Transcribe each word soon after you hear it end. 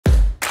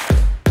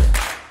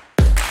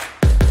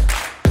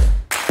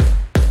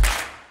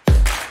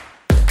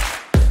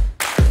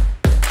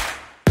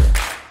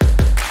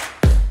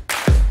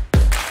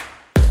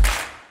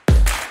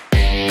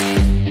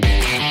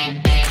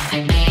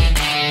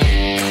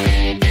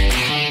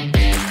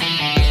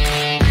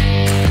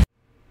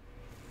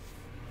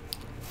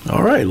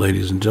Alright,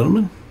 ladies and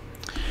gentlemen,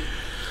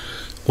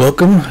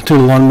 welcome to the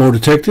Lawnmower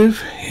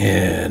Detective,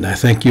 and I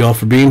thank you all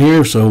for being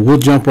here. So we'll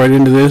jump right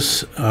into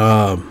this.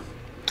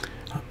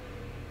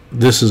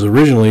 This is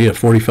originally a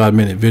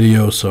 45-minute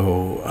video,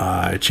 so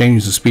I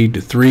changed the speed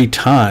to 3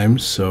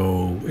 times,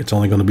 so it's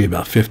only going to be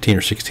about 15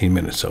 or 16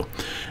 minutes. So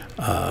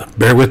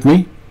bear with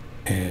me,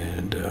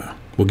 and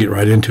we'll get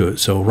right into it.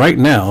 So right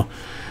now,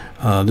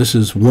 this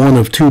is one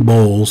of 2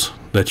 bowls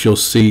that you'll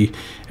see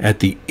at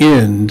the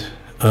end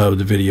of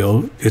the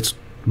video.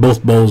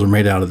 Both bowls are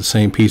made out of the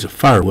same piece of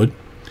firewood,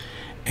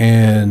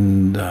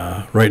 and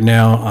right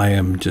now I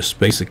am just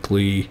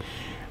basically,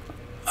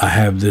 I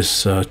have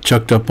this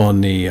chucked up on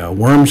the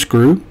worm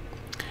screw,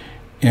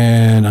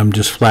 and I'm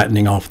just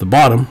flattening off the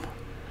bottom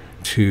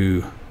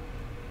to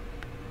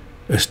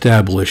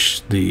establish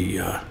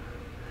the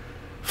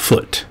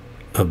foot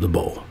of the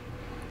bowl.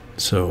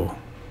 So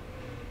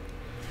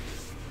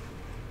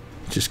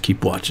just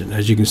keep watching.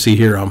 As you can see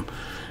here, I'm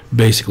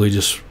basically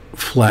just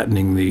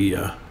flattening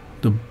the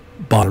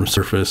bottom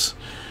surface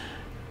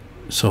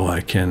so I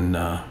can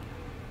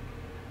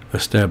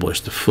establish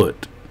the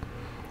foot.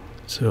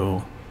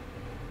 So,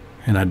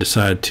 and I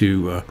decided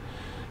to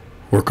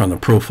work on the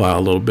profile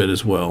a little bit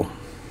as well.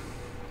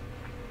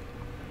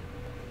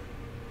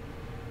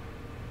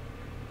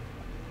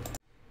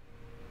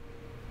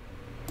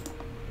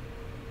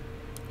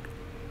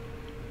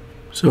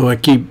 So I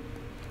keep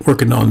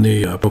working on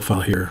the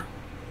profile here,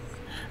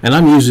 and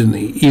I'm using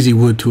the Easy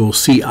Wood Tool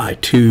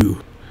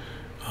CI2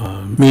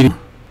 medium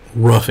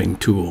roughing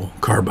tool,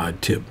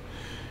 carbide tip.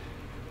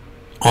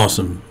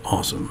 Awesome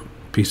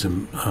piece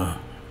of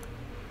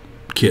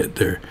kit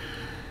there.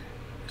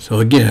 So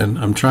again,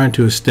 I'm trying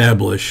to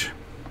establish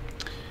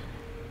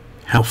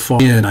how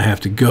far in I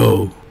have to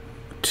go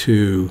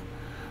to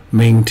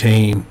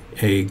maintain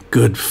a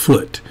good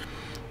foot,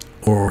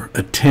 or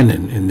a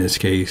tenon in this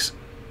case,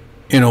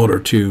 in order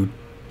to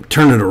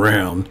turn it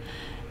around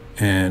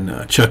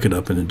and chuck it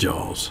up in the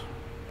jaws.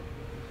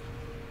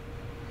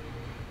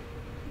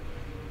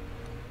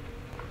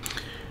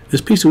 This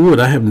piece of wood,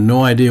 I have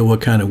no idea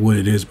what kind of wood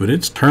it is, but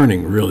it's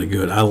turning really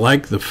good. I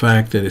like the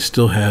fact that it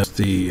still has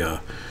the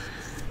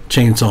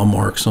chainsaw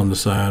marks on the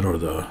side, or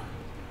the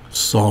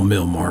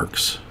sawmill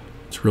marks.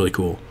 It's really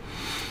cool.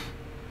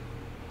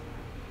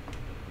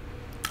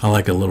 I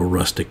like a little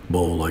rustic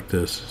bowl like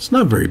this. It's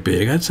not very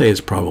big. I'd say it's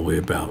probably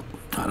about,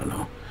 I don't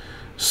know,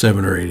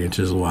 7 or 8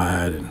 inches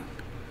wide and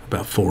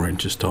about 4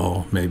 inches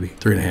tall, maybe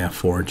 3.5,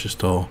 4 inches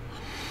tall.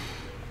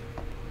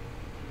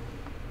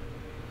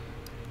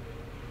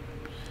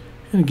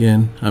 And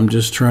again, I'm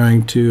just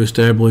trying to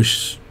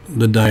establish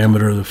the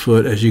diameter of the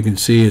foot. As you can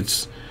see,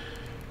 it's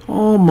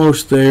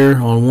almost there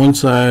on one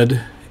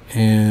side,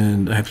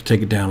 and I have to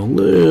take it down a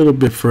little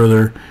bit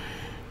further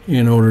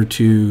in order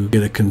to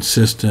get a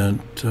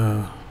consistent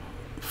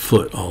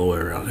foot all the way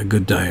around, a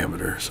good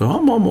diameter. So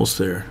I'm almost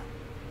there.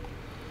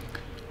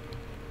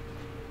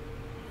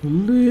 A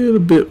little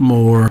bit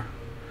more.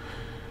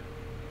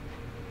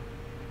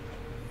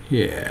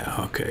 Yeah,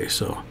 okay,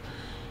 so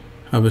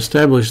I've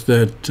established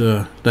that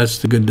that's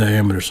the good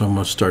diameter, so I'm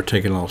going to start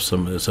taking off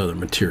some of this other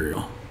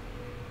material.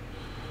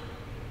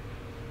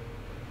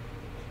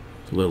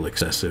 It's a little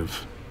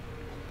excessive.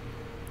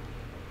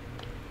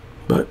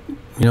 But,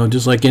 you know,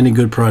 just like any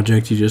good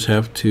project, you just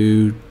have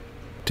to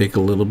take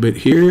a little bit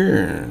here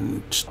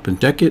and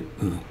spin-deck it.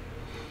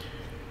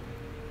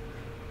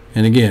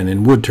 And again,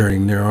 in wood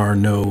turning, there are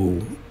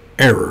no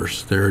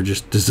errors. There are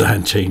just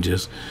design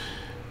changes.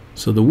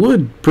 So the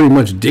wood pretty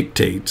much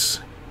dictates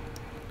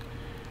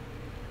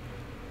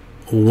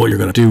what you're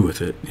going to do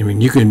with it. I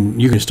mean, you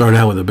can start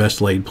out with the best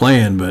laid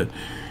plan, but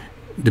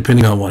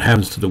depending on what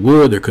happens to the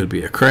wood, there could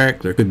be a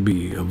crack, there could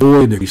be a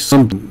void, there could be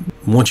something.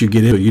 Once you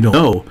get into it, you don't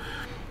know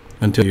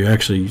until you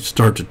actually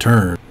start to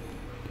turn.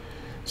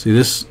 See,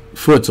 this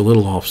foot's a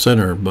little off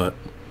center, but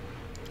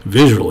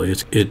visually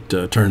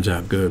it turns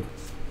out good.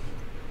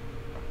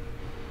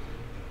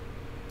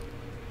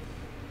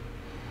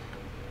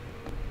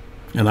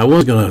 And I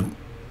was going to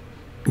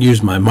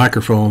use my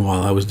microphone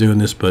while I was doing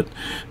this, but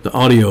the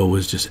audio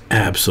was just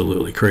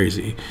absolutely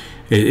crazy.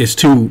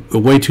 It's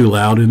way too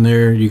loud in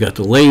there. You got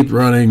the lathe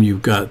running,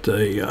 you've got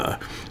the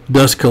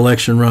dust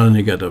collection running,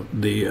 you got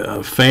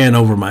the fan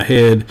over my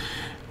head,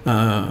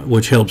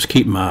 which helps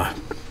keep my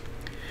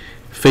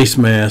face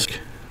mask,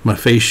 my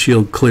face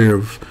shield clear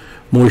of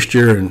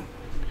moisture and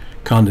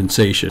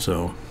condensation.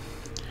 So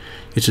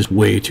it's just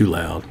way too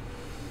loud.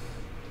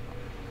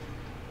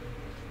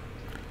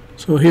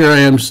 So here I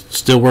am,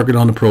 still working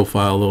on the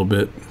profile a little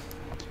bit,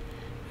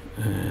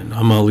 and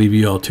I'm going to leave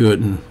you all to it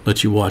and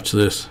let you watch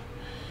this,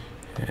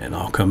 and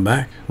I'll come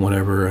back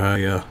whenever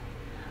I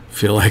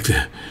feel like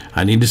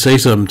I need to say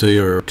something to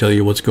you or tell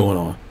you what's going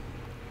on.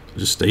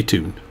 Just stay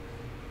tuned.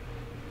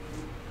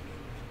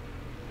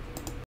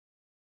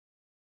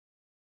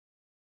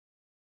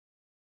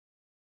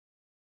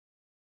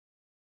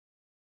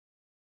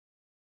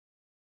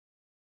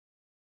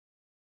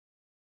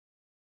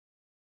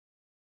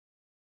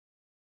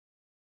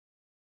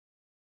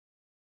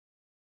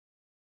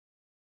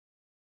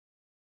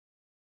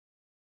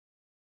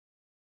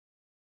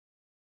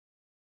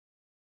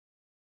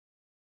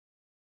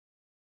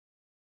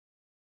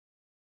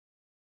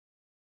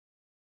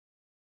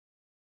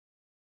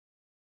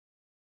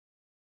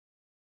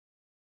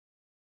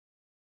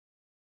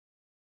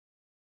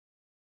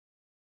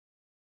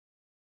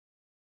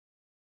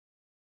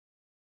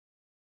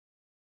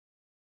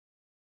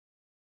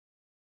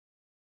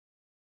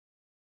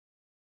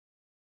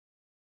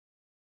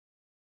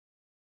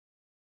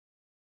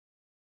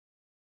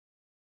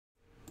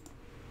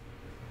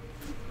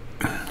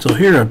 So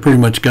here I pretty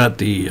much got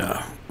the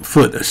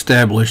foot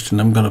established,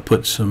 and I'm going to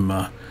put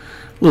some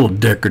little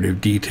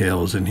decorative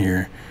details in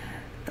here.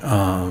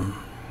 Not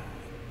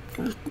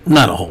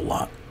a whole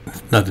lot,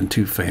 nothing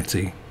too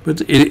fancy,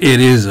 but it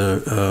is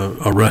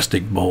a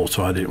rustic bowl,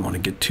 so I didn't want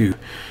to get too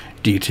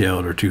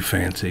detailed or too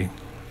fancy.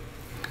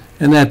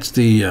 And that's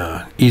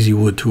the Easy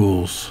Wood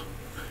Tools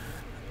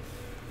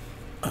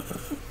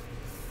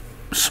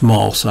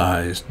small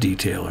size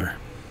detailer.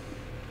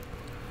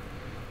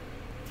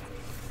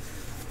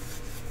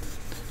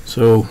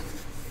 So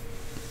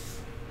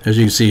as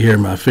you can see here,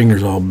 my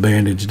fingers all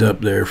bandaged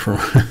up there from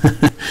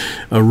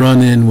a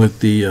run-in with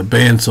the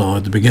bandsaw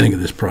at the beginning of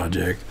this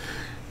project.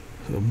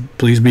 So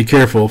please be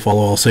careful,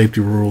 follow all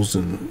safety rules,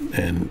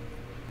 and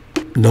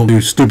don't do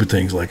stupid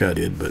things like I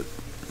did.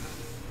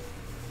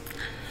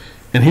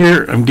 And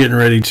here I'm getting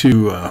ready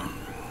to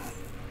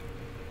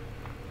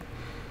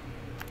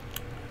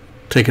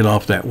take it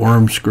off that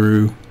worm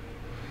screw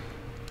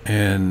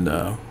and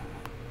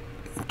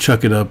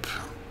chuck it up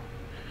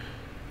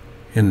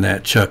in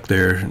that chuck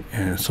there,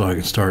 and so I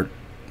can start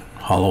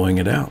hollowing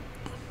it out.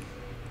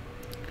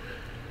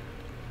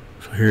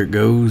 So here it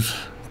goes.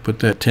 Put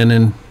that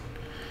tenon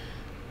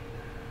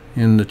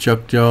in the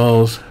chuck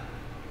jaws,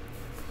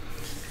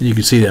 and you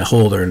can see that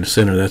hole there in the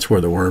center. That's where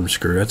the worm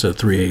screw, that's a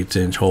 3/8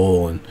 inch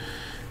hole, and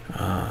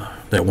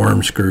that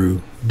worm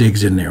screw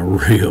digs in there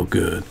real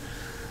good.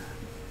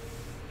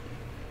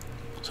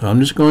 So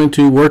I'm just going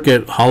to work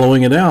at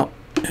hollowing it out,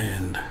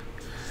 and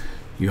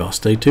you all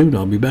stay tuned.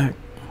 I'll be back.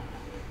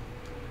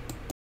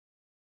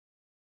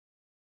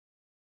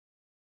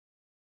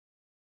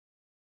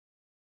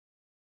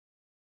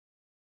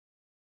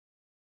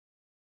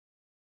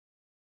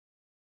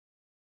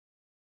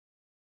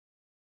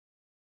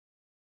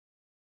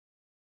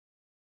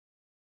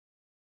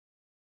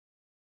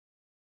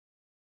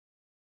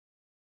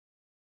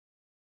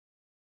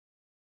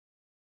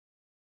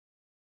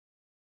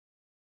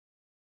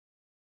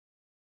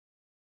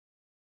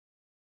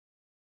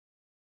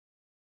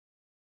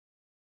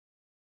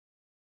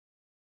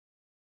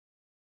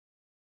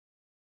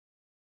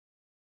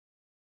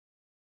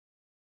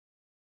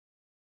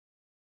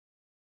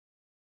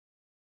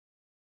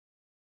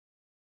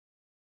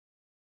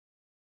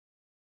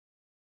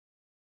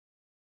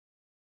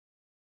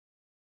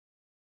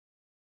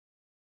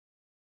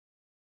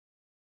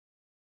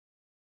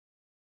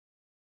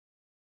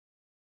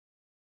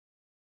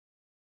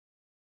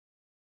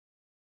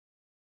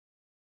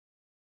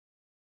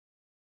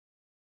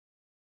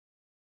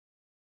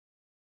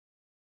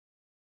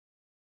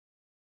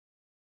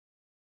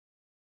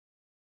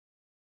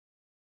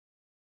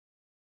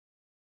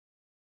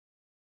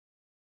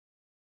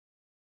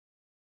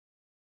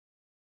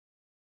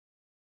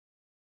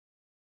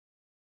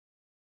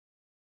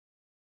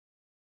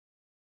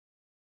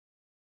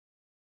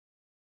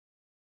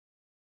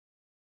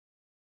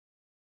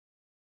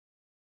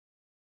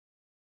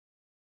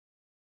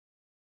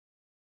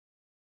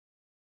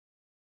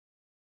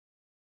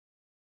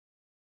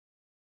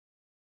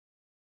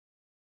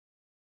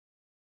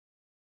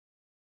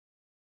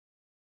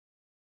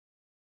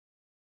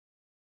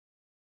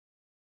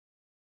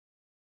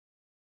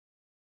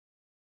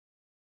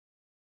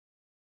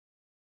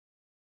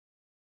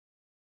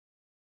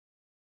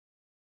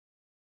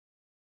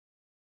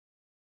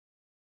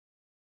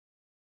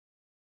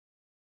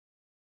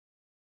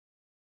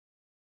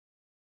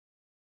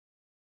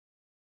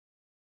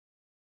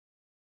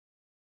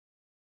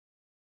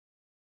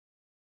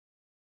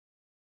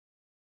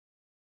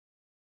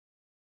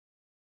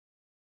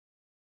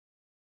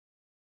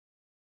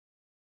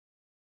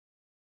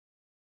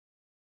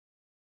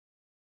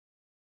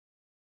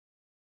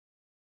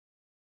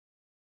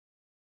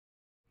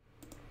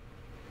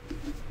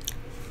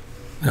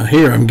 Now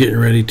here I'm getting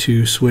ready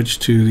to switch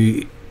to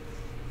the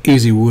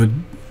Easy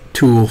Wood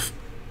tool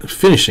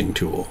finishing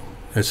tool.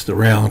 That's the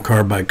round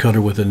carbide cutter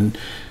with a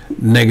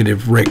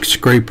negative rake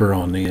scraper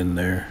on the end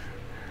there.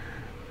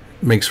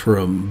 Makes for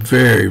a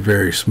very,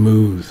 very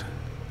smooth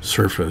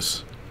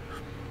surface.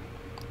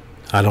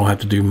 I don't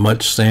have to do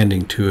much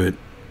sanding to it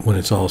when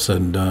it's all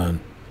said and done.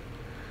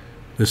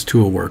 This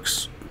tool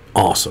works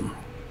awesome.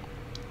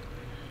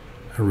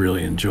 I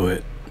really enjoy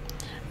it.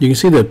 You can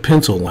see the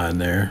pencil line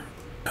there.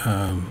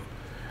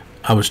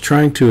 I was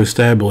trying to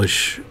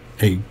establish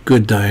a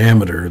good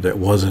diameter that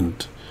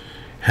wasn't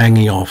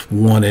hanging off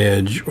one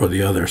edge or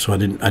the other, so I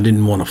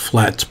didn't want a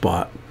flat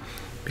spot,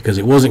 because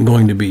it wasn't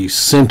going to be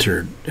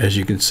centered. As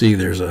you can see,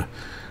 there's a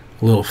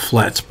little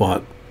flat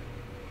spot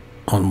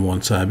on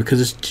one side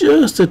because it's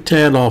just a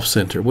tad off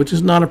center, which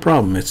is not a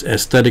problem. It's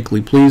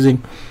aesthetically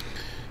pleasing,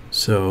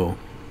 so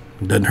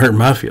it doesn't hurt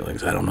my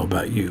feelings. I don't know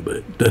about you, but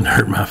it doesn't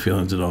hurt my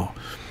feelings at all.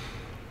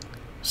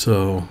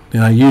 So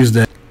then I use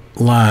that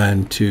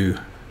line to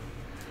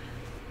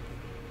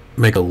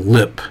make a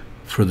lip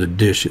for the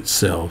dish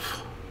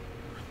itself.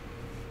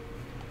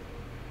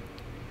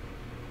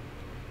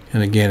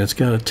 And again, it's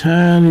got a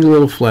tiny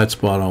little flat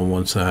spot on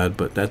one side,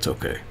 but that's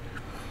okay.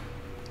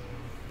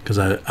 because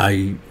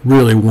I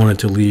really wanted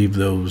to leave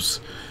those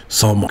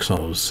saw marks on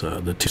those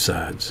the two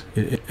sides.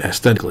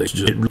 Aesthetically,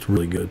 it looks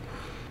really good.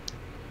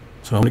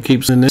 So I'm gonna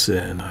keep doing this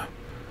and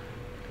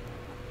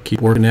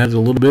keep working at it a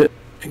little bit.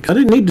 I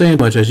didn't need to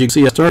much, as you can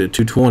see. I started at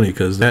 220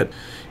 because that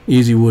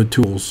Easy Wood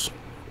Tools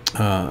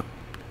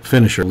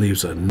finisher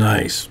leaves a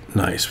nice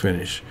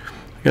finish.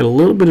 I got a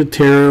little bit of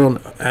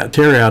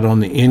tear out on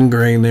the end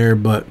grain there,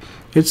 but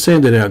it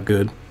sanded out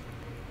good.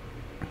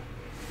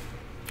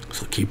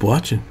 So keep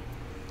watching.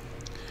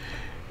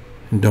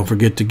 And don't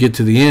forget to get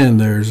to the end.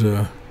 There's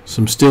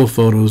some still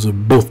photos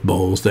of both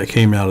bowls that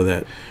came out of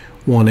that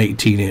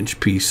 1/18-inch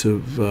piece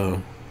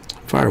of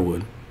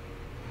firewood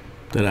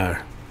that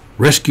I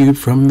rescued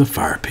from the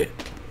fire pit.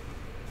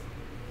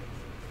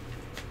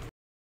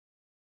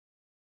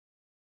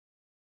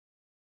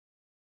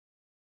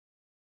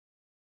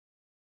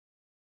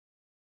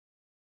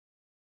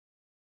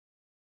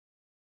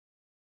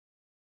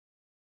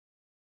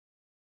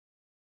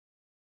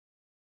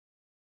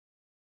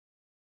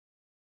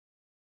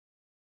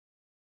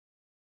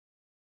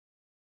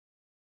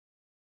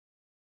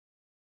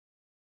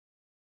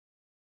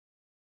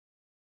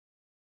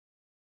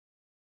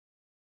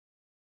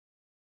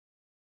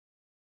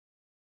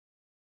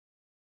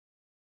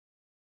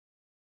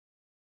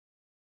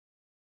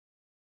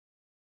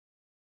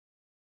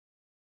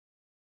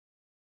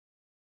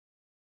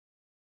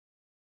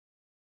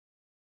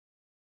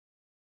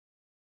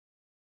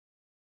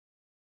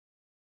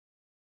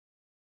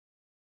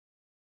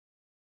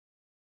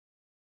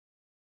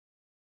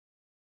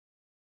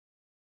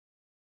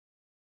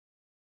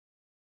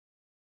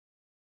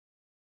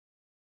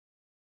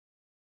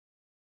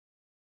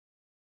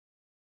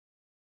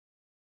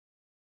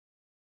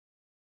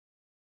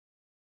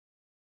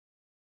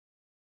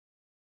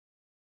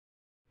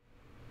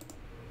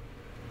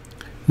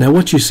 Now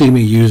what you see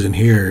me using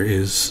here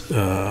is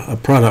a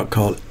product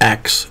called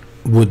Axe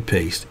Wood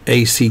Paste,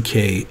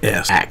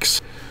 ACKS,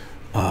 Axe.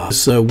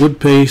 It's wood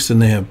paste,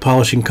 and they have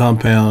polishing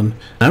compound.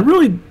 I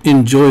really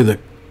enjoy the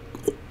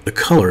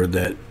color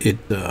that it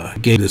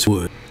gave this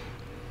wood.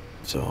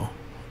 So,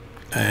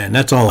 and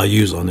that's all I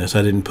use on this.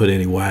 I didn't put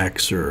any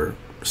wax or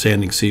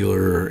sanding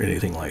sealer or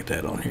anything like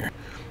that on here.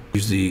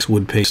 Use the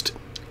wood paste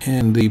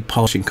and the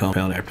polishing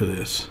compound after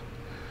this,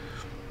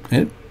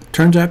 and it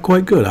turns out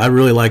quite good. I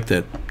really like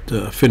that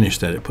finish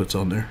that it puts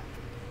on there.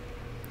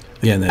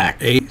 Again, that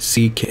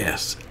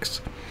ACKS.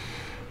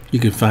 You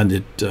can find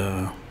it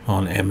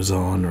on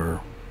Amazon, or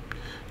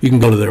you can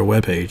go to their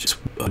webpage. It's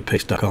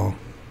woodpaste.com.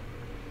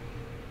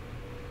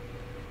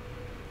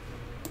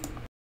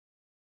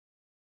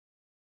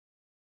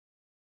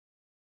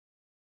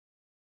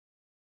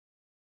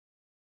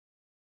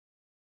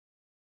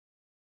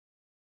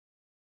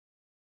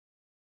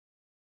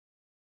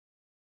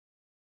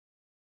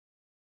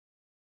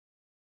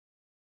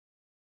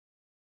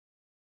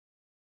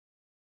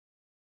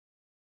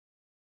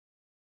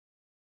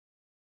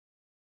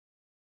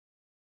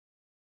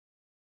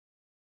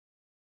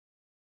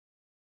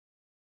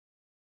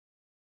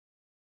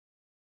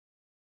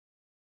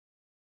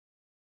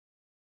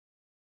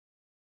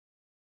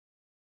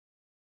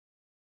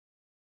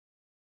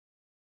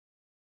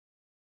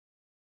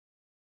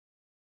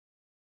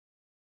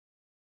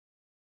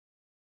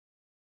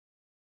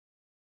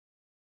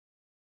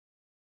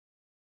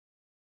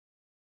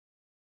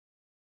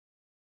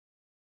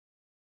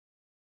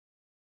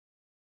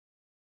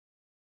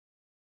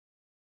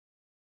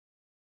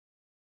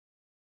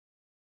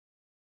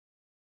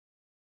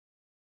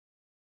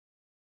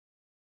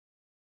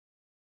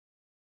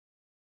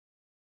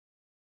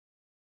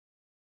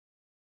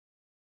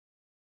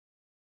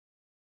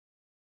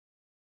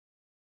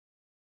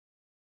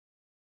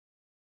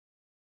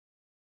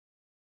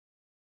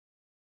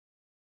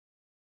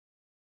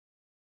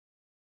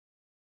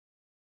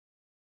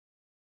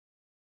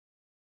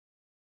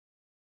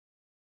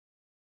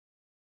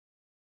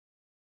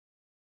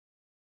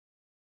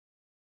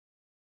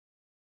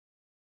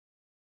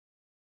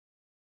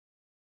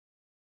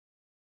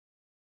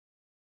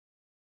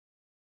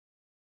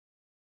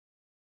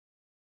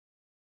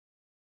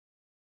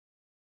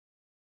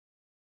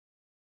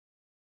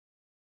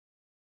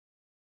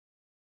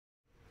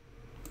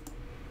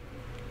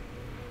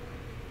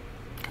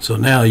 So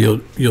now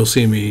you'll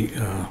see me.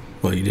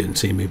 Well, you didn't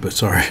see me, but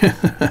sorry.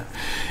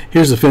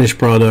 Here's the finished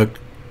product.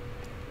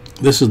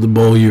 This is the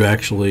bowl you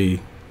actually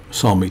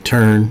saw me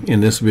turn in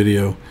this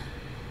video.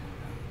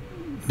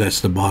 That's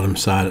the bottom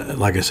side.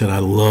 Like I said, I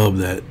love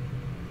that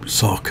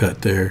saw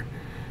cut there.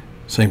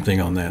 Same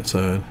thing on that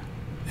side.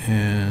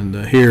 And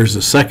here's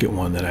the second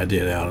one that I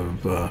did out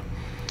of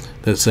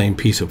that same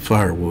piece of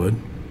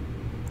firewood,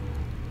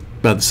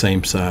 about the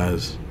same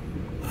size.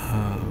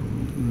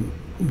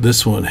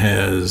 This one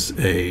has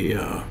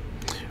a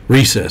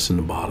recess in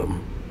the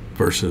bottom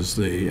versus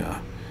the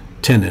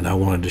tenon. I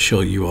wanted to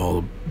show you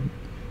all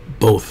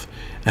both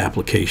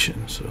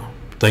applications. So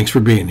thanks for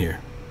being here.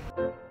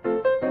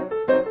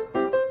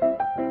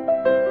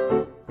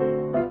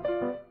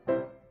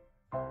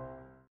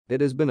 It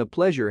has been a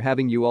pleasure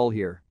having you all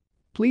here.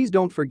 Please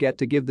don't forget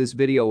to give this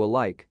video a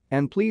like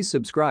and please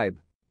subscribe.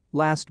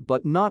 Last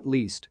but not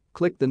least,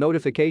 click the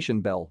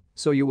notification bell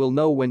so you will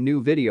know when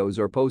new videos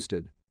are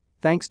posted.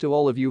 Thanks to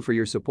all of you for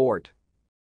your support.